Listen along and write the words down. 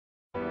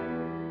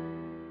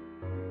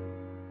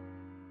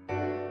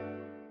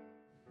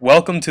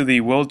Welcome to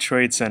the World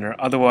Trade Center,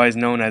 otherwise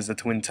known as the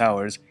Twin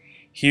Towers.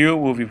 Here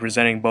we'll be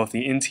presenting both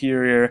the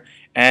interior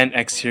and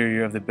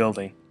exterior of the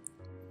building.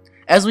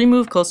 As we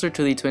move closer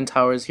to the Twin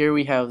Towers, here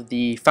we have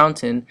the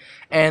fountain,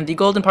 and the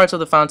golden parts of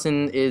the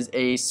fountain is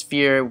a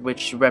sphere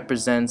which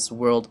represents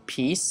world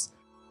peace.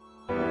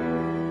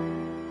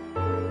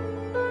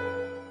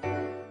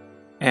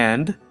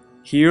 And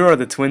here are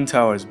the Twin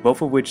Towers,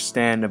 both of which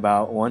stand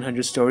about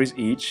 100 stories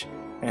each,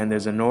 and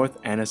there's a north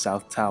and a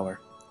south tower.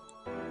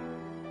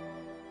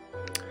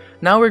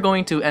 Now we're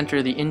going to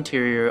enter the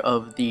interior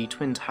of the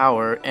Twin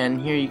Tower,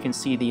 and here you can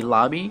see the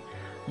lobby.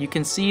 You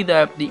can see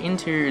that the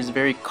interior is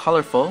very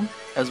colorful,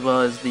 as well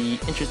as the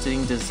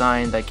interesting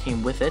design that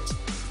came with it.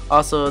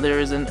 Also, there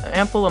is an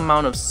ample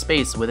amount of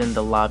space within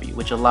the lobby,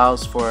 which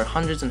allows for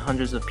hundreds and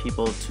hundreds of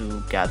people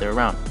to gather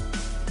around.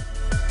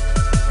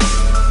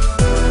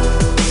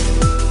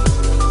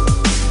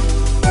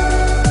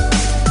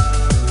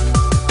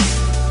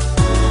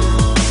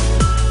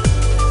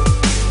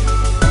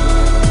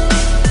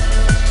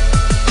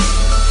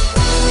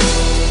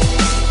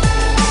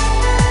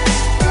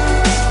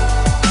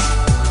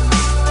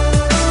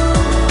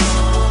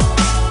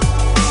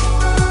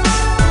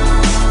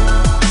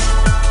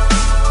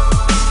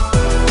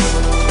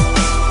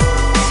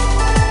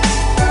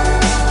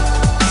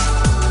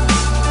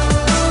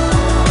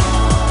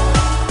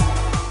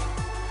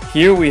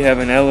 Here we have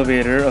an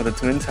elevator of the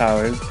Twin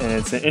Towers, and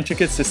it's an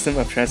intricate system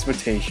of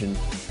transportation.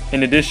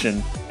 In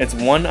addition, it's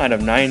 1 out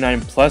of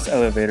 99 plus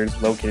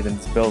elevators located in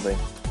this building.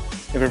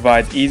 It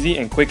provides easy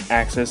and quick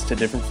access to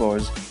different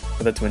floors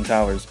of the Twin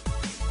Towers.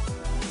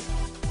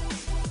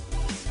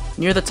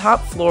 Near the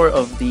top floor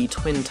of the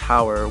Twin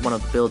Tower, one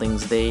of the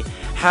buildings, they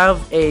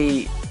have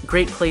a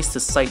great place to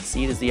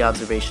sightsee. It is the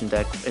observation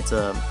deck. It's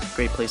a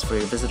great place for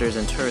your visitors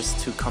and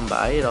tourists to come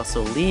by. It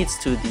also leads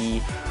to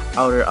the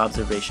outer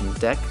observation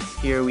deck.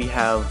 Here we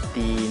have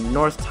the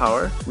North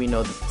Tower. We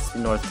know that it's the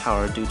North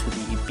Tower due to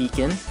the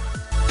beacon.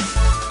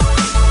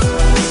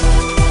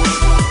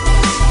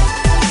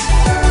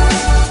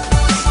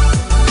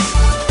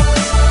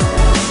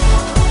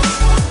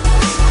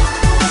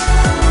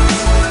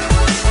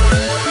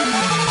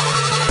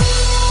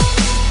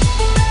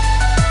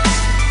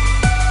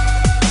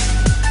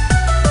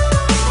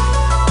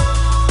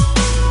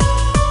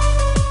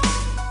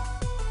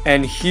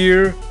 And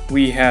here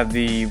we have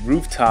the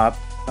rooftop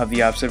of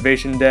the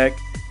observation deck.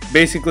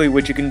 Basically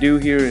what you can do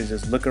here is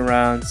just look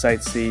around,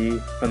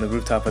 sightsee from the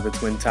rooftop of the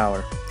Twin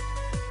Tower.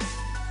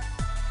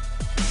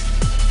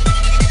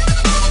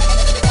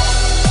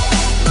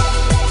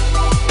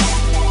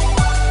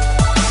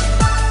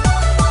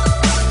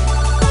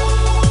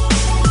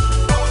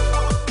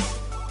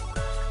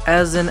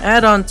 As an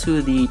add-on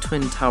to the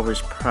Twin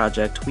Towers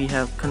project, we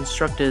have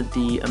constructed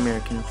the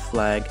American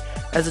flag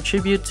as a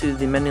tribute to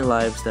the many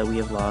lives that we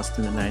have lost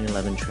in the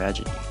 9/11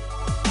 tragedy.